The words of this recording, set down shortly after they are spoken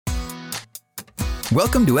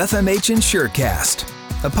Welcome to FMH InsureCast,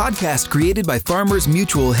 a podcast created by Farmers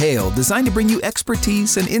Mutual Hail designed to bring you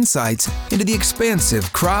expertise and insights into the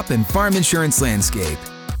expansive crop and farm insurance landscape.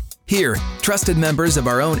 Here, trusted members of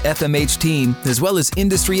our own FMH team, as well as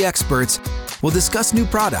industry experts, will discuss new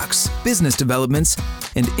products, business developments,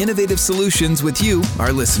 and innovative solutions with you,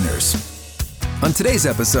 our listeners. On today's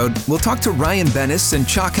episode, we'll talk to Ryan Bennis and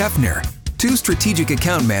Chuck Hefner, two strategic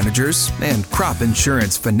account managers and crop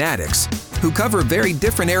insurance fanatics who cover very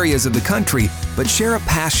different areas of the country but share a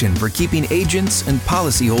passion for keeping agents and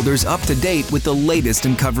policyholders up to date with the latest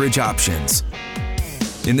in coverage options.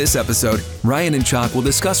 In this episode, Ryan and Chuck will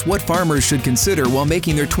discuss what farmers should consider while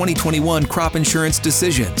making their 2021 crop insurance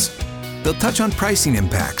decisions. They'll touch on pricing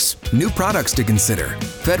impacts, new products to consider,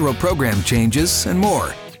 federal program changes, and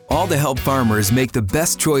more, all to help farmers make the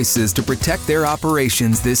best choices to protect their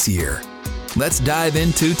operations this year. Let's dive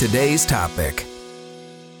into today's topic.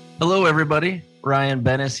 Hello, everybody. Ryan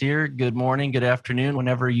Bennis here. Good morning, good afternoon,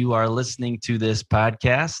 whenever you are listening to this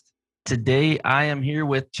podcast. Today, I am here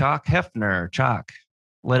with Chuck Hefner. Chuck,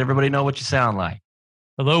 let everybody know what you sound like.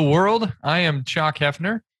 Hello, world. I am Chuck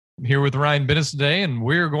Hefner. I'm here with Ryan Bennis today, and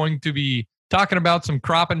we're going to be talking about some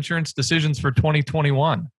crop insurance decisions for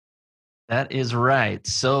 2021. That is right.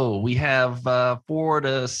 So we have 4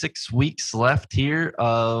 to 6 weeks left here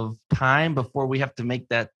of time before we have to make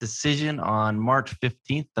that decision on March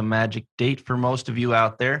 15th, the magic date for most of you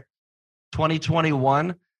out there.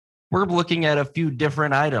 2021, we're looking at a few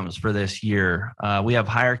different items for this year. We have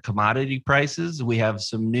higher commodity prices. We have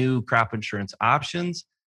some new crop insurance options.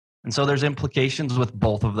 And so there's implications with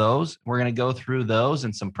both of those. We're going to go through those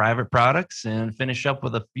and some private products and finish up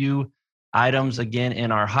with a few items again in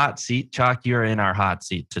our hot seat. Chuck, you're in our hot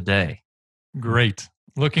seat today. Great.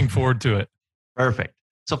 Looking forward to it. Perfect.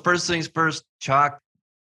 So first things first, Chuck,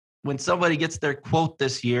 when somebody gets their quote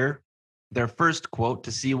this year, their first quote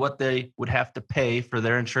to see what they would have to pay for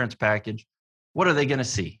their insurance package, what are they going to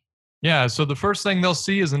see? Yeah. So the first thing they'll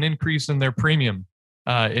see is an increase in their premium.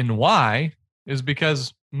 And why is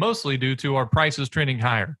because mostly due to our prices trending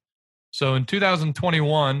higher. So in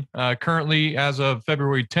 2021, currently as of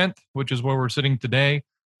February 10th, which is where we're sitting today,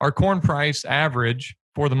 our corn price average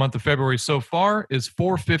for the month of February so far is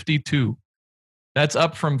 $4.52. That's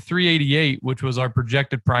up from $3.88, which was our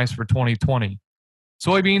projected price for 2020.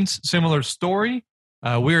 Soybeans, similar story.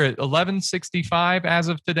 We're at $11.65 as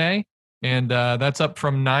of today, and that's up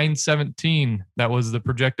from $9.17. That was the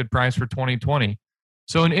projected price for 2020.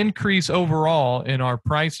 So an increase overall in our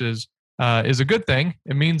prices is a good thing.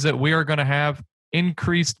 It means that we are going to have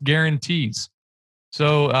increased guarantees.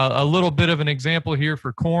 So a little bit of an example here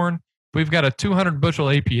for corn. We've got a 200 bushel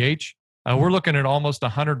APH. We're looking at almost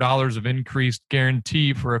 $100 of increased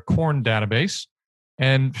guarantee for a corn database.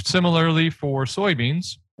 And similarly for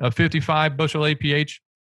soybeans, a 55 bushel APH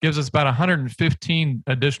gives us about $115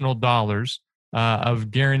 additional dollars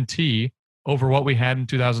of guarantee over what we had in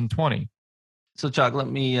 2020. So Chuck, let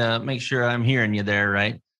me make sure I'm hearing you there,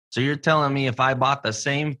 right? So you're telling me if I bought the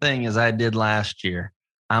same thing as I did last year,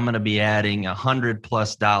 I'm going to be adding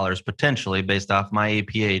 $100+ potentially based off my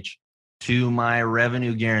APH to my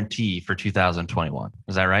revenue guarantee for 2021.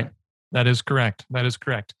 Is that right? That is correct.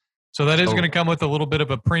 So that is going to come with a little bit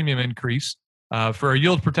of a premium increase. For our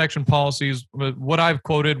yield protection policies, what I've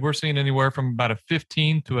quoted, we're seeing anywhere from about a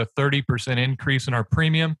 15 to a 30% increase in our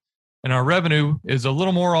premium. And our revenue is a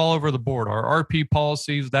little more all over the board. Our RP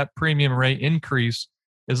policies, that premium rate increase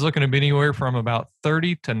is looking to be anywhere from about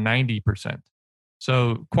 30 to 90%.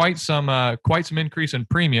 So quite some increase in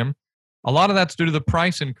premium. A lot of that's due to the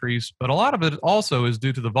price increase, but a lot of it also is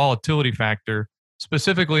due to the volatility factor,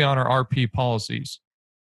 specifically on our RP policies.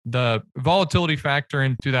 The volatility factor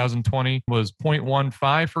in 2020 was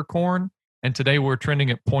 0.15 for corn, and today we're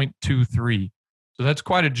trending at 0.23. So that's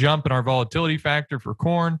quite a jump in our volatility factor for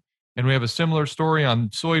corn. And we have a similar story on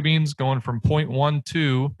soybeans going from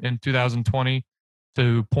 0.12 in 2020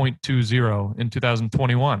 to 0.20 in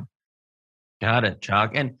 2021. Got it,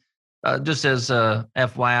 Chuck. And just as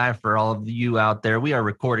FYI for all of you out there, we are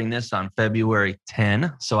recording this on February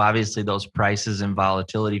 10. So obviously those prices and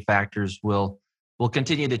volatility factors will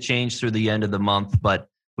continue to change through the end of the month, but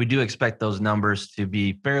we do expect those numbers to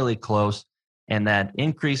be fairly close. And that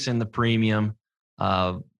increase in the premium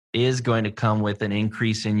is going to come with an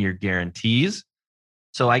increase in your guarantees.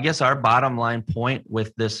 So I guess our bottom line point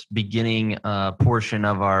with this beginning portion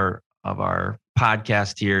of our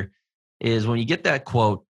podcast here is when you get that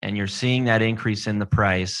quote and you're seeing that increase in the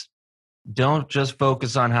price, don't just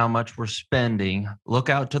focus on how much we're spending. Look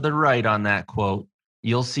out to the right on that quote.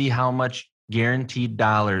 You'll see how much guaranteed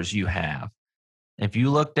dollars you have. If you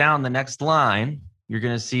look down the next line, you're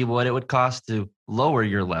going to see what it would cost to lower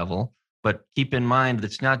your level. But keep in mind, that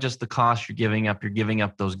it's not just the cost you're giving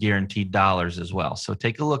up those guaranteed dollars as well. So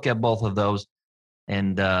take a look at both of those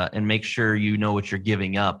and make sure you know what you're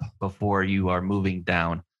giving up before you are moving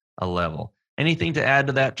down a level. Anything to add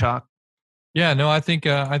to that, Chalk? Yeah, no, I think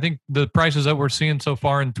the prices that we're seeing so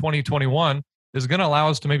far in 2021 is going to allow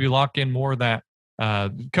us to maybe lock in more of that,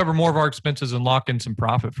 cover more of our expenses and lock in some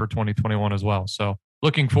profit for 2021 as well. So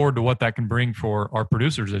looking forward to what that can bring for our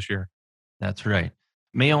producers this year. That's right.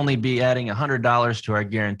 May only be adding $100 to our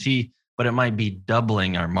guarantee, but it might be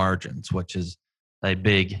doubling our margins, which is a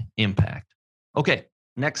big impact. Okay,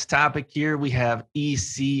 next topic here, we have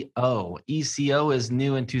ECO. ECO is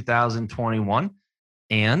new in 2021.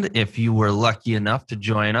 And if you were lucky enough to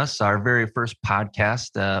join us, our very first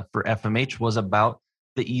podcast for FMH was about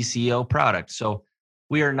the ECO product. So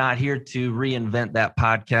we are not here to reinvent that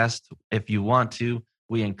podcast. If you want to,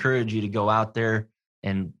 we encourage you to go out there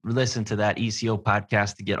and listen to that ECO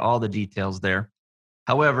podcast to get all the details there.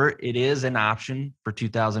 However, it is an option for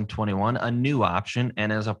 2021, a new option.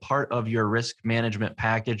 And as a part of your risk management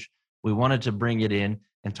package, we wanted to bring it in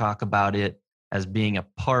and talk about it as being a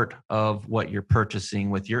part of what you're purchasing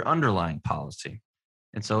with your underlying policy.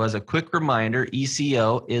 And so as a quick reminder,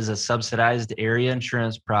 ECO is a subsidized area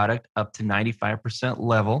insurance product up to 95%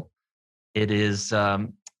 level. It is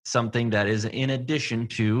something that is in addition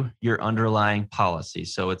to your underlying policy.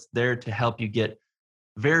 So it's there to help you get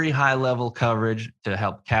very high level coverage to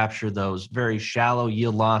help capture those very shallow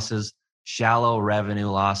yield losses, shallow revenue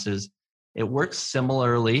losses. It works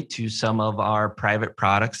similarly to some of our private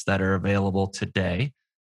products that are available today,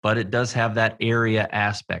 but it does have that area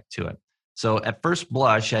aspect to it. So at first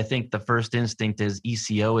blush, I think the first instinct is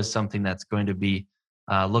ECO is something that's going to be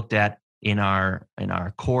looked at in our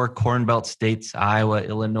core Corn Belt states, Iowa,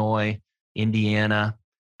 Illinois, Indiana.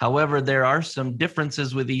 However, there are some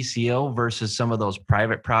differences with ECO versus some of those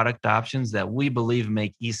private product options that we believe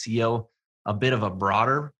make ECO a bit of a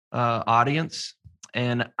broader audience.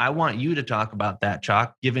 And I want you to talk about that,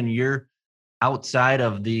 Chalk, given you're outside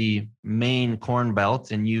of the main Corn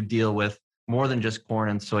Belt and you deal with more than just corn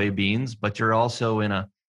and soybeans, but you're also in an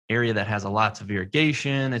area that has lots of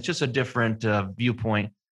irrigation. It's just a different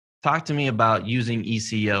viewpoint. Talk to me about using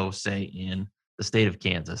ECO, say, in the state of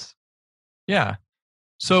Kansas. Yeah.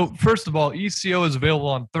 So first of all, ECO is available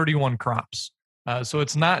on 31 crops. So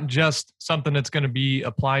it's not just something that's going to be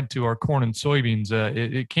applied to our corn and soybeans.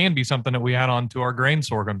 It can be something that we add on to our grain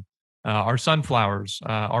sorghum, our sunflowers,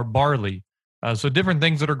 our barley. So different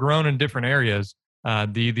things that are grown in different areas.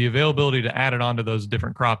 The availability to add it onto those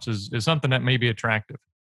different crops is something that may be attractive.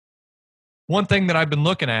 One thing that I've been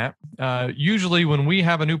looking at, usually when we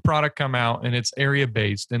have a new product come out and it's area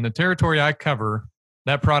based, in the territory I cover,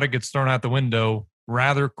 that product gets thrown out the window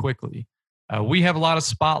rather quickly. We have a lot of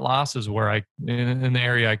spot losses in the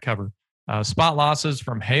area I cover. Spot losses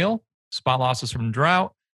from hail, spot losses from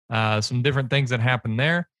drought, some different things that happen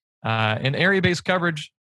there. In area-based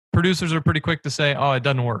coverage, producers are pretty quick to say, "Oh, it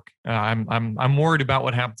doesn't work. I'm worried about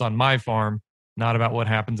what happens on my farm, not about what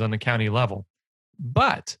happens on the county level."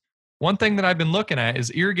 But one thing that I've been looking at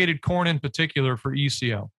is irrigated corn in particular for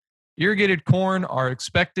ECO. Irrigated corn, our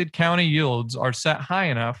expected county yields are set high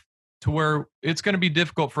enough to where it's going to be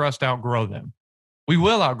difficult for us to outgrow them. We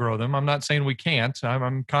will outgrow them. I'm not saying we can't.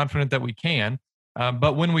 I'm confident that we can.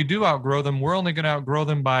 But when we do outgrow them, we're only going to outgrow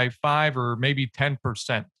them by 5 or maybe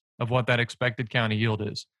 10% of what that expected county yield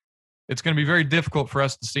is. It's going to be very difficult for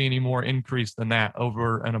us to see any more increase than that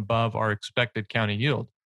over and above our expected county yield.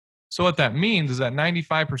 So what that means is that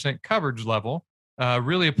 95% coverage level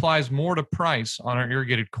really applies more to price on our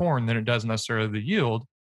irrigated corn than it does necessarily the yield,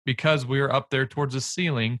 because we are up there towards the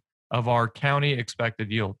ceiling of our county expected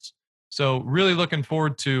yields. So really looking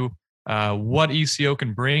forward to what ECO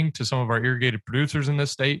can bring to some of our irrigated producers in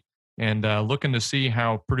this state, and looking to see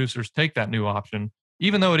how producers take that new option,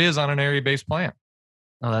 even though it is on an area-based plan.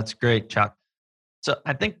 Oh, that's great, Chuck. So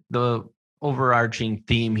I think the overarching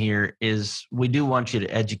theme here is we do want you to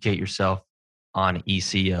educate yourself on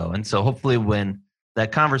ECO. And so hopefully when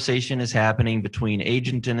that conversation is happening between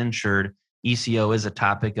agent and insured, ECO is a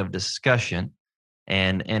topic of discussion,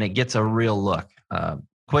 and it gets a real look.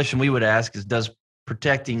 Question we would ask is, does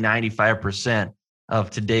protecting 95% of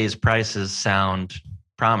today's prices sound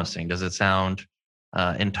promising? Does it sound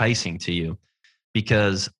enticing to you?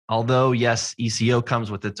 Because although, yes, ECO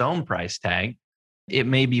comes with its own price tag, it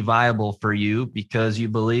may be viable for you because you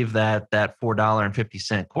believe that that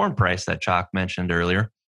 $4.50 corn price that Chalk mentioned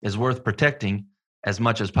earlier is worth protecting as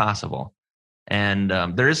much as possible. And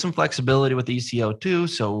there is some flexibility with ECO too,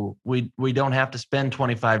 so we don't have to spend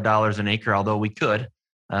 $25 an acre, although we could.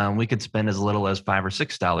 We could spend as little as $5 or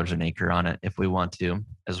 $6 an acre on it if we want to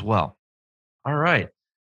as well. All right.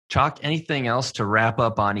 Chalk, anything else to wrap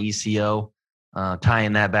up on ECO,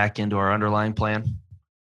 tying that back into our underlying plan?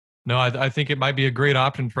 No, I think it might be a great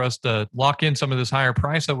option for us to lock in some of this higher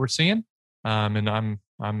price that we're seeing. And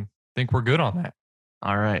I'm think we're good on that.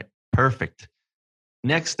 All right. Perfect.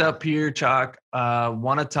 Next up here, Chalk,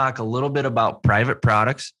 want to talk a little bit about private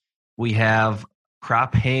products. We have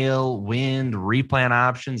crop hail, wind, replant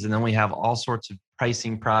options, and then we have all sorts of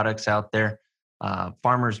pricing products out there.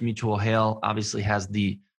 Farmers Mutual Hail obviously has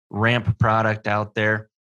the ramp product out there.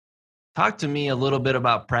 Talk to me a little bit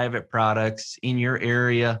about private products in your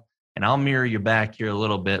area, and I'll mirror you back here a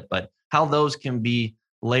little bit, but how those can be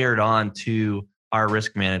layered on to our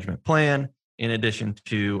risk management plan in addition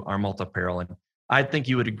to our multi-peril. And I think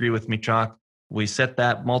you would agree with me, Chalk. We set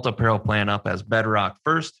that multi-peril plan up as bedrock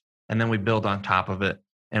first, and then we build on top of it.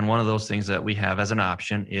 And one of those things that we have as an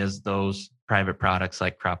option is those private products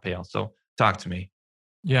like crop hail. So talk to me.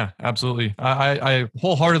 Yeah, absolutely. I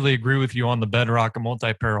wholeheartedly agree with you on the bedrock and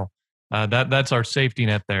multi-peril. That's our safety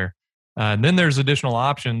net there. And then there's additional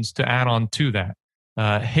options to add on to that.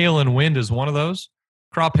 Hail and wind is one of those.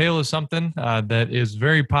 Crop hail is something that is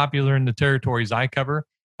very popular in the territories I cover.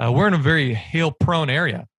 We're in a very hail-prone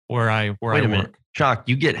area where I Wait a minute, Chalk,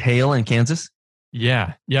 you get hail in Kansas?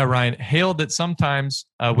 Yeah, Ryan. Hail that sometimes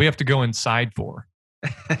we have to go inside for.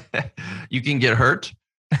 You can get hurt?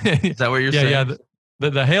 Is that what you're saying? Yeah.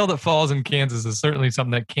 The hail that falls in Kansas is certainly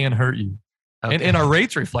something that can hurt you. Okay. And our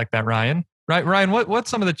rates reflect that, Ryan. Right, Ryan, what's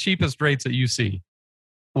some of the cheapest rates that you see?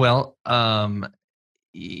 Well, I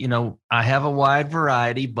have a wide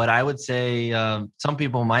variety, but I would say some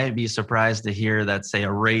people might be surprised to hear that, say,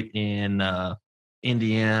 a rate in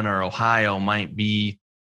Indiana or Ohio might be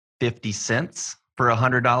 50 cents for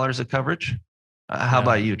 $100 of coverage. How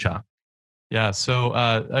about you, Chalk? Yeah. So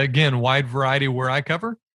again, wide variety where I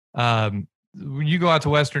cover. When you go out to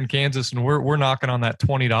Western Kansas, and we're knocking on that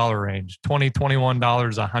 $20 range, $20, $21,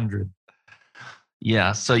 $100.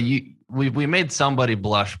 Yeah. So we made somebody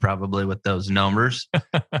blush probably with those numbers,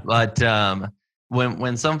 but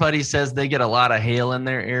when somebody says they get a lot of hail in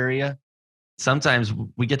their area, sometimes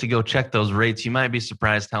we get to go check those rates. You might be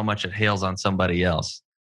surprised how much it hails on somebody else.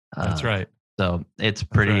 That's right. So it's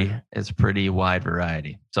pretty wide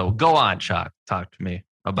variety. So go on, Chalk. Talk to me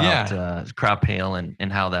about crop hail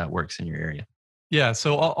and how that works in your area. Yeah.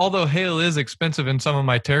 So although hail is expensive in some of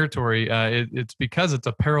my territory, it's because it's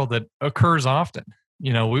a peril that occurs often.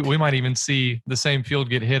 We might even see the same field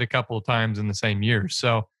get hit a couple of times in the same year.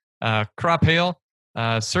 So crop hail,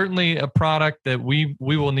 certainly a product that we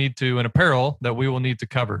will need to, an apparel that we will need to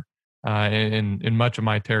cover in much of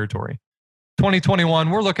my territory.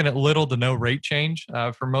 2021, we're looking at little to no rate change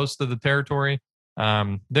for most of the territory.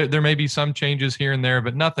 There may be some changes here and there,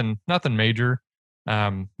 but nothing major.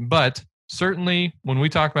 But certainly when we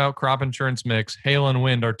talk about crop insurance mix, hail and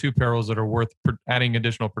wind are two perils that are worth adding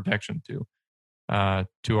additional protection to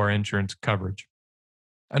our insurance coverage.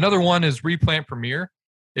 Another one is Replant Premier.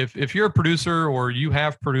 If you're a producer or you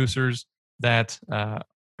have producers that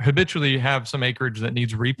habitually have some acreage that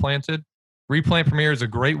needs replanted, Replant Premier is a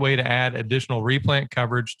great way to add additional replant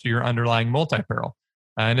coverage to your underlying multi-peril.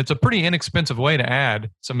 And it's a pretty inexpensive way to add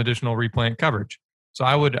some additional replant coverage. So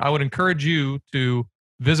I would encourage you to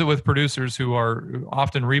visit with producers who are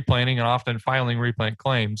often replanting and often filing replant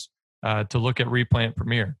claims to look at Replant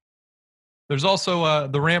Premier. There's also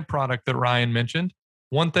the ramp product that Ryan mentioned.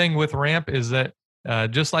 One thing with ramp is that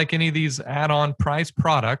just like any of these add-on price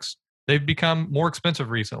products, they've become more expensive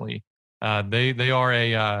recently. They are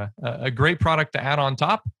a great product to add on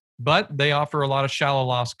top, but they offer a lot of shallow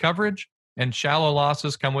loss coverage, and shallow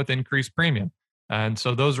losses come with increased premium. And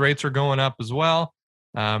so those rates are going up as well.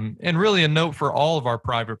 And really a note for all of our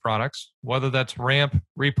private products, whether that's ramp,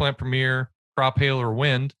 Replant Premier, crop hail, or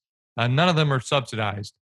wind, none of them are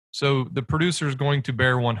subsidized. So the producer is going to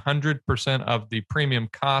bear 100% of the premium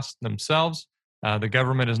cost themselves. The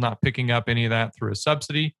government is not picking up any of that through a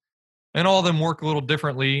subsidy. And all of them work a little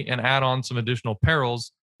differently and add on some additional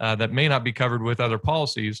perils that may not be covered with other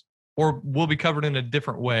policies or will be covered in a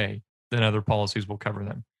different way than other policies will cover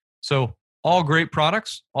them. So all great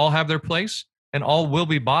products, all have their place, and all will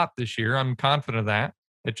be bought this year. I'm confident of that.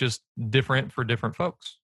 It's just different for different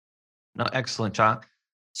folks. No, excellent, Chalk.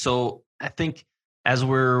 So I think as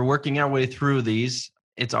we're working our way through these,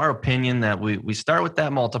 it's our opinion that we start with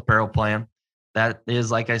that multi-peril plan. That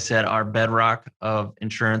is, like I said, our bedrock of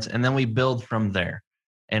insurance, and then we build from there.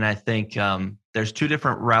 And I think there's two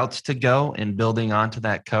different routes to go in building onto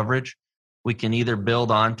that coverage. We can either build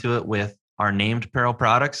onto it with our named peril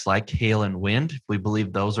products like hail and wind, if we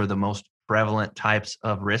believe those are the most prevalent types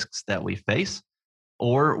of risks that we face,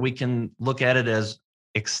 or we can look at it as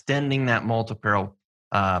extending that multi-peril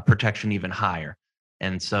protection even higher.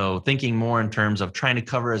 And so thinking more in terms of trying to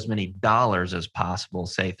cover as many dollars as possible,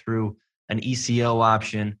 say through an ECO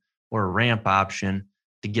option or a ramp option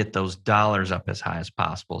to get those dollars up as high as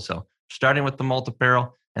possible. So starting with the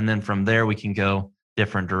multi-peril, and then from there we can go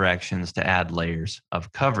different directions to add layers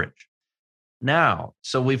of coverage. Now,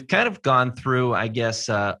 so we've kind of gone through, I guess,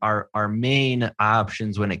 our main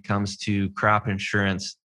options when it comes to crop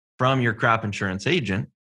insurance from your crop insurance agent.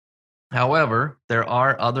 However, there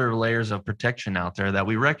are other layers of protection out there that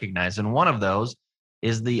we recognize, and one of those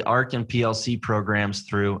is the ARC and PLC programs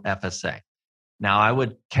through FSA. Now, I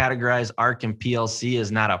would categorize ARC and PLC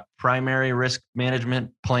as not a primary risk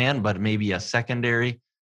management plan, but maybe a secondary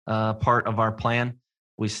part of our plan.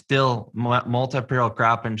 We still, multi-peril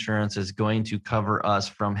crop insurance is going to cover us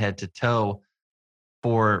from head to toe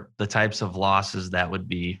for the types of losses that would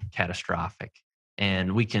be catastrophic.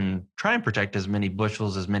 And we can try and protect as many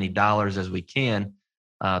bushels, as many dollars as we can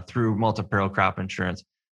through multi-peril crop insurance.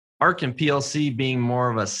 ARC and PLC being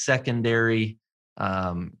more of a secondary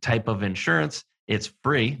type of insurance, it's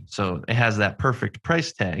free, so it has that perfect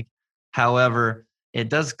price tag. However, it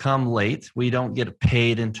does come late. We don't get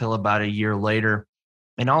paid until about a year later.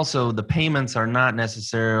 And also the payments are not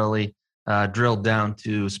necessarily drilled down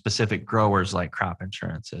to specific growers like crop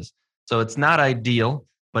insurance is. So it's not ideal,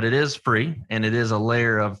 but it is free and it is a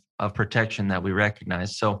layer of protection that we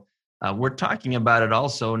recognize. So we're talking about it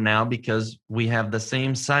also now because we have the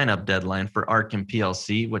same sign-up deadline for ARC and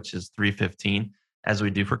PLC, which is 3/15, as we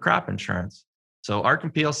do for crop insurance. So ARC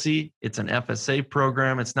and PLC, it's an FSA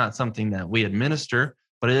program. It's not something that we administer,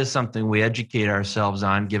 but it is something we educate ourselves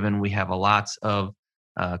on, given we have lots of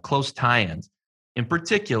close tie-ins. In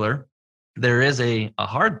particular, there is a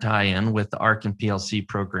hard tie-in with the ARC and PLC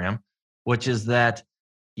program, which is that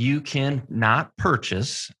you can not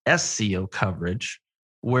purchase SCO coverage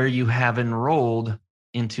where you have enrolled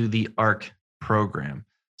into the ARC program.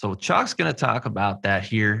 So Chalk's going to talk about that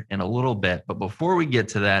here in a little bit. But before we get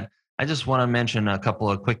to that, I just want to mention a couple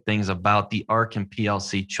of quick things about the ARC and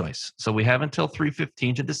PLC choice. So we have until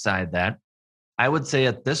 3/15 to decide that. I would say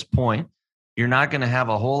at this point, you're not going to have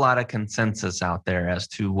a whole lot of consensus out there as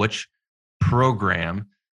to which program,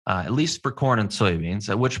 at least for corn and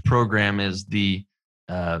soybeans, which program is the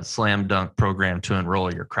slam dunk program to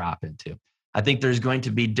enroll your crop into. I think there's going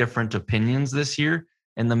to be different opinions this year.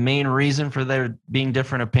 And the main reason for there being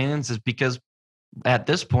different opinions is because at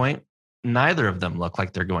this point, neither of them look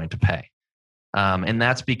like they're going to pay. And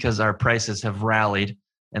that's because our prices have rallied.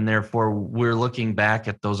 And therefore, we're looking back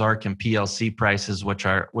at those ARC and PLC prices, which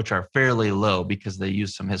are fairly low because they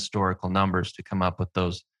use some historical numbers to come up with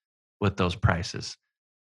those prices.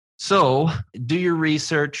 So do your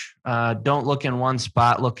research. Don't look in one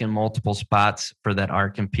spot, look in multiple spots for that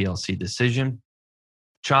ARC and PLC decision.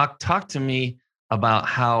 Chalk, talk to me about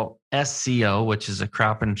how SCO, which is a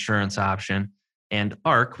crop insurance option, and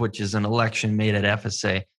ARC, which is an election made at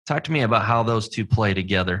FSA. Talk to me about how those two play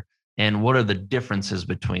together and what are the differences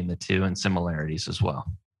between the two and similarities as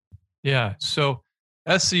well. Yeah, so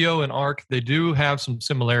SCO and ARC, they do have some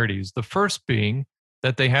similarities. The first being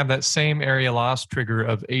that they have that same area loss trigger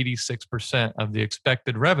of 86% of the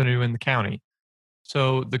expected revenue in the county.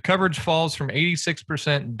 So the coverage falls from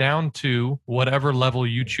 86% down to whatever level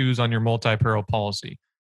you choose on your multi-peril policy.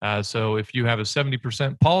 So if you have a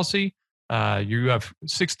 70% policy, you have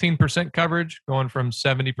 16% coverage going from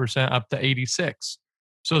 70% up to 86.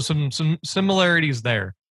 So some similarities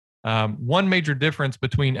there. One major difference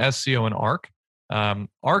between SCO and ARC.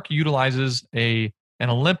 ARC utilizes an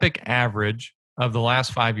Olympic average of the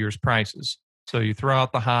last 5 years' prices. So you throw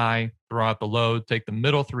out the high, throw out the low, take the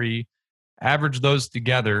middle three, average those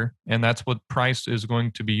together, and that's what price is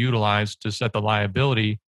going to be utilized to set the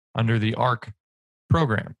liability under the ARC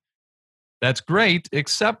program. That's great,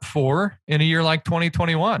 except for in a year like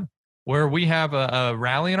 2021, where we have a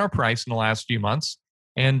rally in our price in the last few months,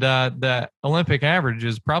 and the Olympic average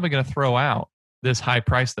is probably going to throw out this high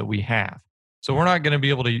price that we have. So we're not going to be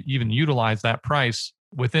able to even utilize that price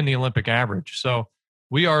within the Olympic average. So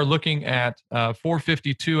we are looking at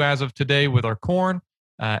 $452 as of today with our corn.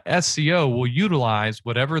 SCO will utilize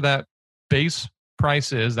whatever that base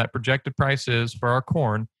price is, that projected price is for our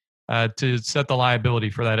corn, to set the liability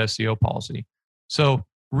for that SCO policy. So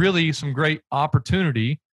really some great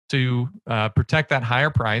opportunity to protect that higher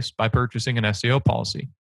price by purchasing an SCO policy.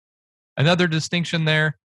 Another distinction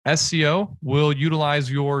there, SCO will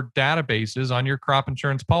utilize your databases on your crop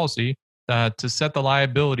insurance policy to set the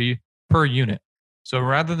liability per unit. So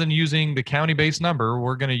rather than using the county-based number,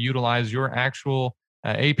 we're going to utilize your actual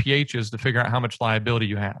APHs to figure out how much liability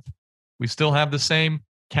you have. We still have the same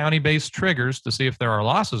county-based triggers to see if there are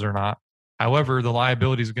losses or not. However, the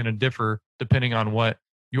liability is going to differ depending on what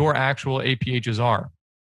your actual APHs are.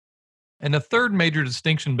 And the third major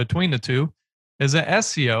distinction between the two is that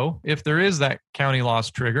SCO, if there is that county loss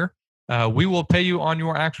trigger, we will pay you on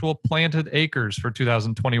your actual planted acres for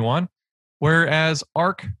 2021, whereas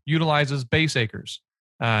ARC utilizes base acres.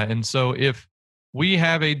 And so if we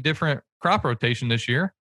have a different crop rotation this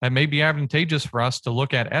year, that may be advantageous for us to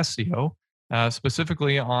look at SCO,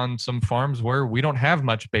 specifically on some farms where we don't have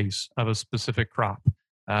much base of a specific crop.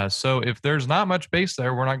 So if there's not much base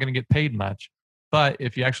there, we're not going to get paid much. But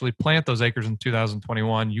if you actually plant those acres in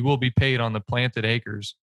 2021, you will be paid on the planted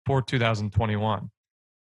acres for 2021.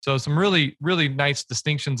 So some really, really nice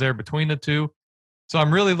distinctions there between the two. So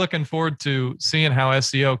I'm really looking forward to seeing how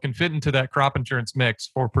SCO can fit into that crop insurance mix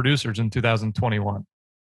for producers in 2021.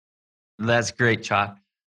 That's great, Chuck.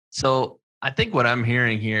 So I think what I'm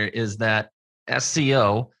hearing here is that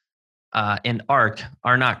SCO and ARC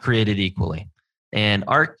are not created equally. And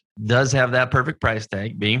ARC does have that perfect price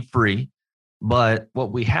tag being free, but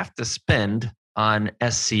what we have to spend on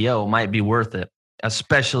SCO might be worth it,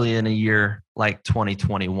 especially in a year like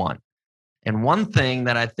 2021. And one thing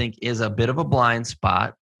that I think is a bit of a blind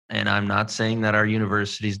spot, and I'm not saying that our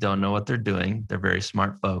universities don't know what they're doing, they're very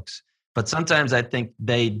smart folks, but sometimes I think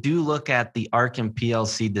they do look at the ARC and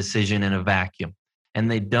PLC decision in a vacuum,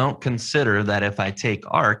 and they don't consider that if I take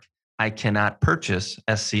ARC, I cannot purchase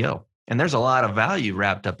SCO. And there's a lot of value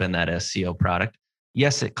wrapped up in that SCO product.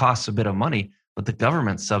 Yes, it costs a bit of money, but the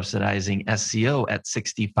government's subsidizing SCO at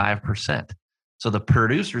 65%. So the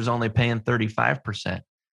producer's only paying 35%.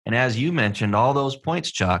 And as you mentioned, all those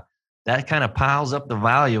points, Chuck, that kind of piles up the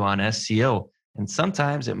value on SCO. And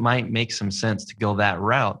sometimes it might make some sense to go that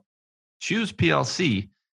route. Choose PLC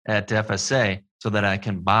at FSA so that I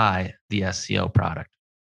can buy the SCO product.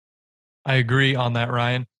 I agree on that,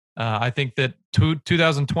 Ryan. I think that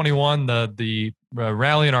 2021, the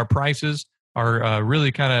rally in our prices are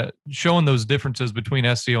really kind of showing those differences between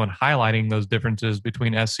SCO and highlighting those differences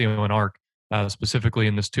between SCO and ARC, specifically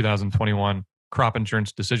in this 2021 crop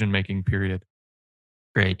insurance decision-making period.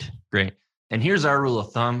 Great. And here's our rule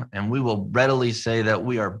of thumb, and we will readily say that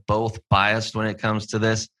we are both biased when it comes to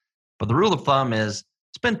this. But the rule of thumb is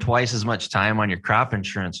spend twice as much time on your crop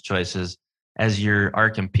insurance choices as your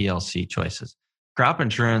ARC and PLC choices. Crop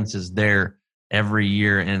insurance is there every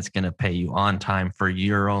year, and it's going to pay you on time for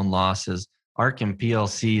your own losses. ARC and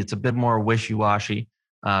PLC, it's a bit more wishy-washy.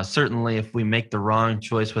 Certainly, if we make the wrong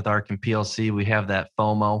choice with ARC and PLC, we have that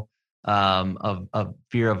FOMO of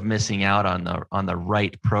fear of missing out on the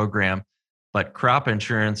right program. But crop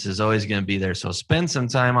insurance is always going to be there. So spend some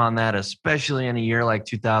time on that, especially in a year like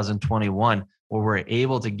 2021, where we're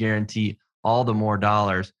able to guarantee all the more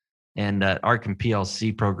dollars. And ARC and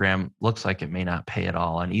PLC program looks like it may not pay at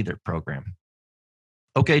all on either program.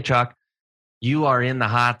 Okay, Chuck, you are in the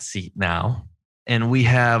hot seat now, and we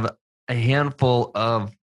have a handful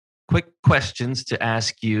of quick questions to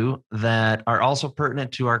ask you that are also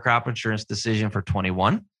pertinent to our crop insurance decision for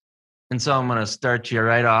 21. And so I'm going to start you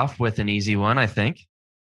right off with an easy one, I think.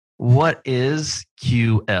 What is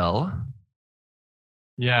QL?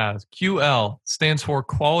 Yeah, QL stands for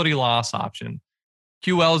quality loss option.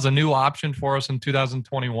 QL is a new option for us in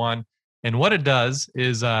 2021. And what it does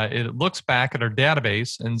is it looks back at our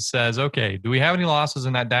database and says, okay, do we have any losses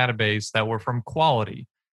in that database that were from quality?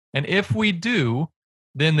 And if we do,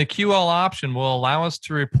 then the QL option will allow us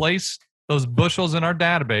to replace those bushels in our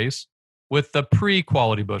database with the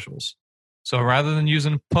pre-quality bushels. So rather than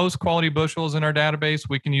using post-quality bushels in our database,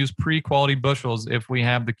 we can use pre-quality bushels if we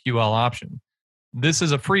have the QL option. This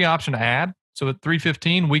is a free option to add. So at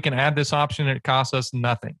 $315, we can add this option and it costs us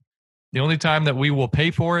nothing. The only time that we will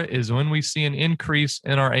pay for it is when we see an increase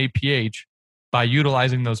in our APH by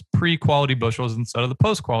utilizing those pre-quality bushels instead of the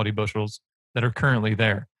post-quality bushels that are currently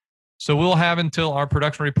there. So we'll have until our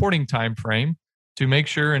production reporting time frame to make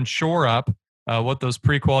sure and shore up what those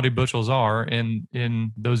pre-quality bushels are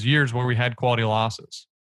in those years where we had quality losses.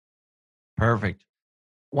 Perfect.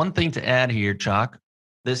 One thing to add here, Chuck,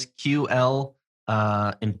 this QL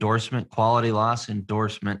endorsement, quality loss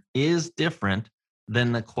endorsement, is different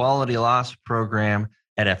than the quality loss program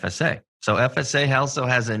at FSA. So FSA also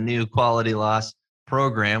has a new quality loss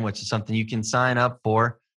program, which is something you can sign up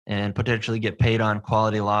for and potentially get paid on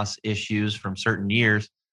quality loss issues from certain years.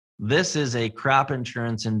 This is a crop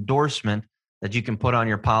insurance endorsement that you can put on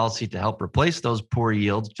your policy to help replace those poor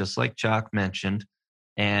yields, just like Chuck mentioned.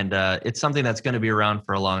 And it's something that's going to be around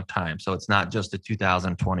for a long time. So it's not just a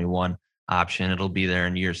 2021 option. It'll be there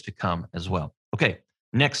in years to come as well. Okay,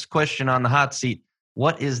 next question on the hot seat.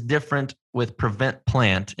 What is different with Prevent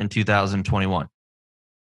Plant in 2021?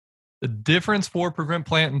 The difference for Prevent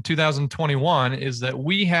Plant in 2021 is that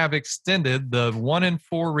we have extended the 1 in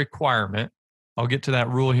 4 requirement. I'll get to that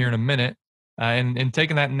rule here in a minute, and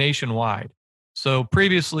taken that nationwide. So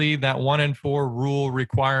previously, that 1 in 4 rule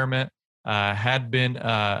requirement had been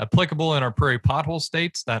applicable in our prairie pothole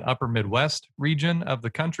states, that upper Midwest region of the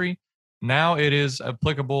country. Now it is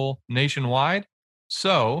applicable nationwide.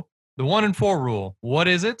 So the 1 in 4 rule, what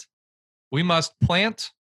is it? We must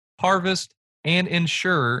plant, harvest, and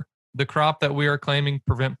insure the crop that we are claiming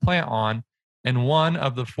Prevent Plant on in one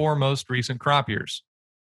of the 4 most recent crop years.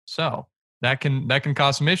 So that can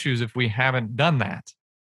cause some issues if we haven't done that,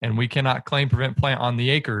 and we cannot claim Prevent Plant on the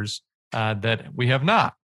acres that we have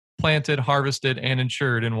not planted, harvested, and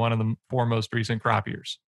insured in one of the 4 most recent crop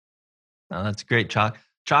years. Oh, that's great, Chalk.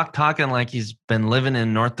 Chalk talking like he's been living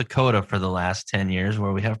in North Dakota for the last 10 years,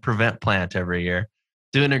 where we have Prevent Plant every year.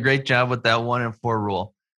 Doing a great job with that 1 in 4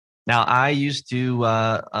 rule. Now, I used to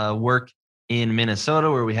work in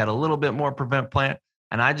Minnesota where we had a little bit more Prevent Plant.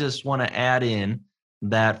 And I just want to add in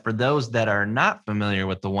that for those that are not familiar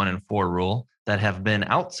with the 1 in 4 rule, that have been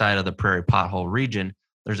outside of the prairie pothole region,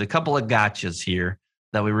 there's a couple of gotchas here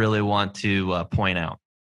that we really want to point out.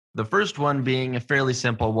 The first one being a fairly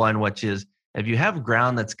simple one, which is if you have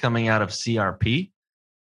ground that's coming out of CRP,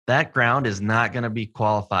 that ground is not going to be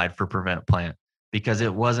qualified for Prevent Plant because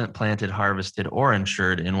it wasn't planted, harvested, or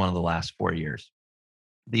insured in one of the last 4 years.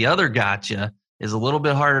 The other gotcha is a little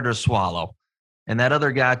bit harder to swallow. And that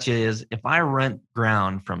other gotcha is if I rent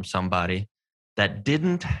ground from somebody that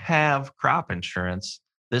didn't have crop insurance,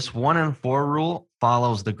 this 1 in 4 rule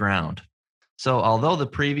follows the ground. So although the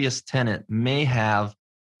previous tenant may have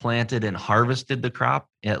planted and harvested the crop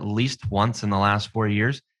at least once in the last 4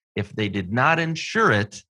 years, if they did not insure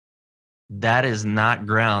it, that is not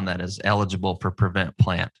ground that is eligible for Prevent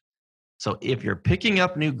Plant. So if you're picking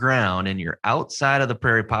up new ground and you're outside of the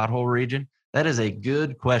prairie pothole region, that is a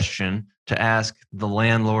good question to ask the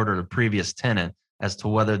landlord or the previous tenant as to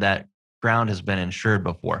whether that ground has been insured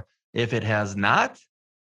before. If it has not,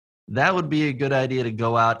 that would be a good idea to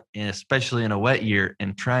go out, and especially in a wet year,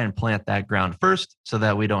 and try and plant that ground first so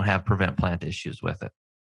that we don't have Prevent Plant issues with it.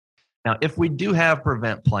 Now, if we do have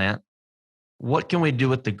Prevent Plant, what can we do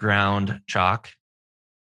with the ground, Chalk?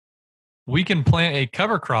 We can plant a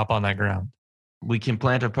cover crop on that ground. We can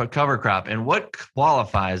plant a cover crop. And what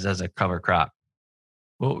qualifies as a cover crop?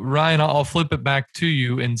 Well, Ryan, I'll flip it back to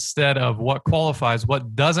you instead of what qualifies.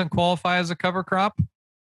 What doesn't qualify as a cover crop?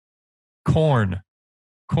 Corn.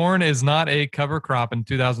 Corn is not a cover crop in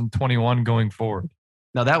 2021 going forward.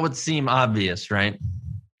 Now, that would seem obvious, right?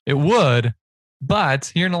 It would,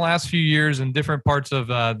 but here in the last few years in different parts of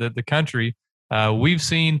the country, we've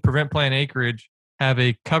seen Prevent Plant acreage have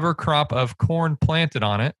a cover crop of corn planted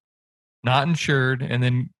on it, not insured, and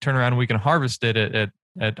then turn around and we can harvest it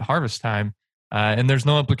at harvest time, and there's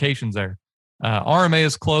no implications there. RMA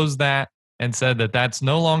has closed that and said that that's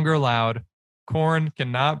no longer allowed. Corn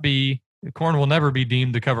will never be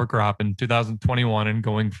deemed a cover crop in 2021 and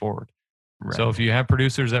going forward. Right. So if you have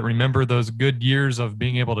producers that remember those good years of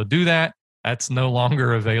being able to do that, that's no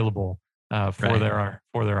longer available for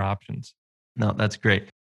their options. No, that's great.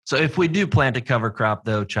 So if we do plant a cover crop,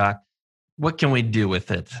 though, Chalk, what can we do with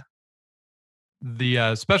it?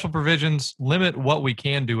 The special provisions limit what we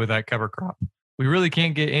can do with that cover crop. We really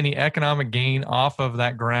can't get any economic gain off of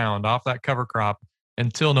that ground, off that cover crop,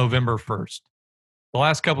 until November 1st. The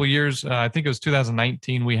last couple of years, I think it was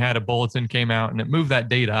 2019, we had a bulletin came out and it moved that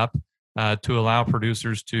date up to allow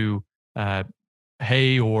producers to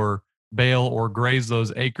hay or bale or graze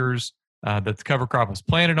those acres that the cover crop was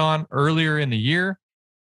planted on earlier in the year.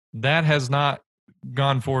 That has not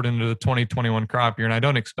gone forward into the 2021 crop year, and I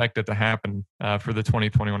don't expect it to happen for the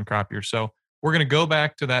 2021 crop year. So we're going to go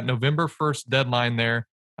back to that November 1st deadline there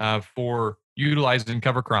for utilizing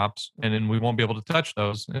cover crops, and then we won't be able to touch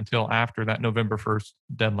those until after that November 1st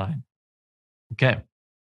deadline. Okay,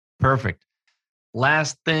 perfect.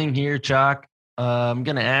 Last thing here, Chalk, I'm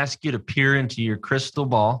going to ask you to peer into your crystal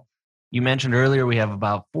ball. You mentioned earlier we have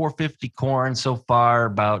about 450 corn so far,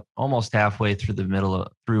 about almost halfway through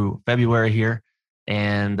February here,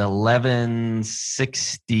 and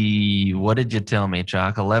 1160. What did you tell me,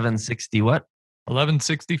 Chalk? 1160 what?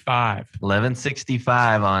 1165.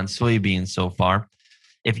 1165 on soybeans so far.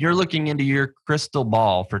 If you're looking into your crystal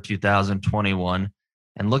ball for 2021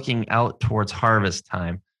 and looking out towards harvest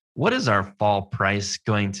time, what is our fall price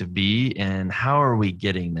going to be, and how are we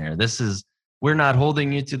getting there? We're not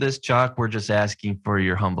holding you to this, Chalk. We're just asking for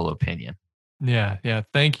your humble opinion. Yeah.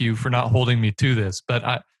 Thank you for not holding me to this.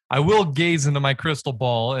 But I will gaze into my crystal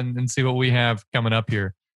ball and see what we have coming up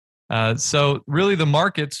here. So really the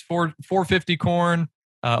markets for 450 corn,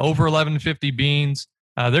 over 1150 beans,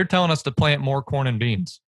 they're telling us to plant more corn and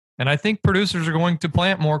beans. And I think producers are going to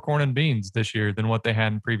plant more corn and beans this year than what they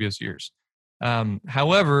had in previous years.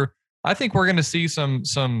 However, I think we're going to see some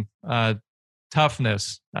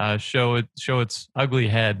toughness show its ugly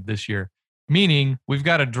head this year. Meaning we've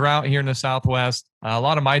got a drought here in the Southwest. A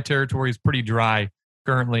lot of my territory is pretty dry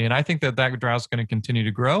currently, and I think that drought is going to continue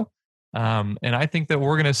to grow. And I think that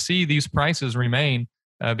we're going to see these prices remain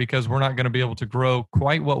because we're not going to be able to grow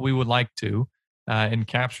quite what we would like to and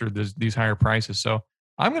capture these higher prices. So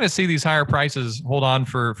I'm going to see these higher prices hold on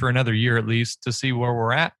for another year at least to see where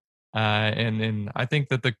we're at. And I think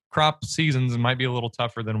that the crop seasons might be a little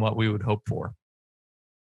tougher than what we would hope for.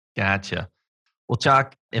 Gotcha. Well,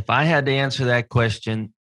 Chalk, if I had to answer that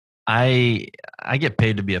question, I get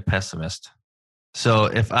paid to be a pessimist. So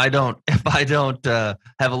if I don't have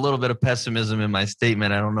a little bit of pessimism in my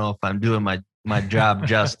statement, I don't know if I'm doing my job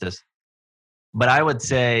justice. But I would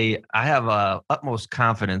say I have utmost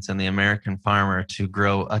confidence in the American farmer to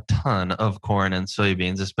grow a ton of corn and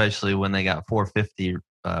soybeans, especially when they got 450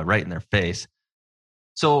 right in their face.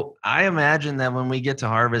 So I imagine that when we get to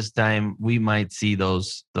harvest time, we might see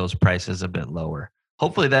those prices a bit lower.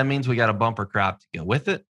 Hopefully that means we got a bumper crop to go with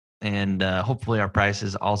it. And hopefully our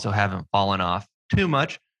prices also haven't fallen off too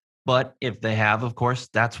much. But if they have, of course,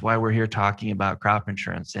 that's why we're here talking about crop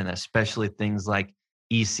insurance, and especially things like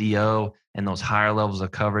ECO and those higher levels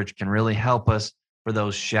of coverage can really help us for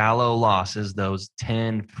those shallow losses, those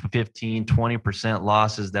 10, 15, 20%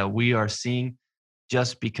 losses that we are seeing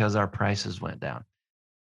just because our prices went down.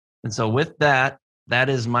 And so with that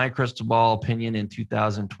is my crystal ball opinion in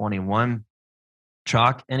 2021.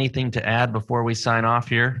 Chalk, anything to add before we sign off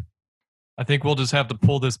here? I think we'll just have to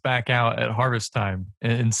pull this back out at harvest time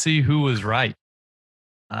and see who was right.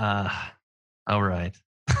 All right.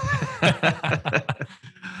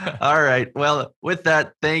 All right. Well, with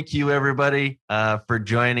that, thank you everybody for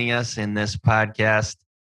joining us in this podcast.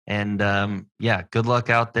 And good luck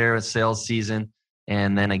out there with sales season.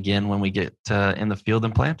 And then again, when we get in the field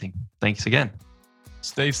and planting. Thanks again.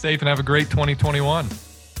 Stay safe and have a great 2021.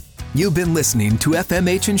 You've been listening to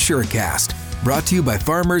FMH InsureCast, brought to you by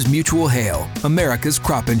Farmers Mutual Hail, America's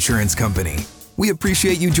crop insurance company. We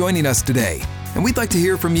appreciate you joining us today, and we'd like to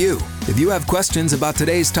hear from you. If you have questions about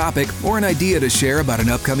today's topic or an idea to share about an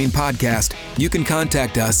upcoming podcast, you can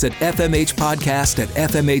contact us at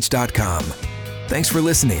fmhpodcast@fmh.com. Thanks for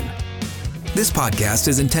listening. This podcast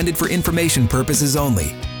is intended for information purposes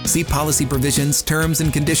only. See policy provisions, terms,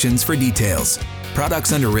 and conditions for details.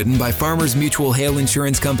 Products underwritten by Farmers Mutual Hail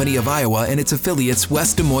Insurance Company of Iowa and its affiliates,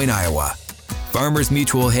 West Des Moines, Iowa. Farmers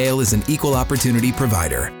Mutual Hail is an equal opportunity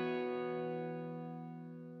provider.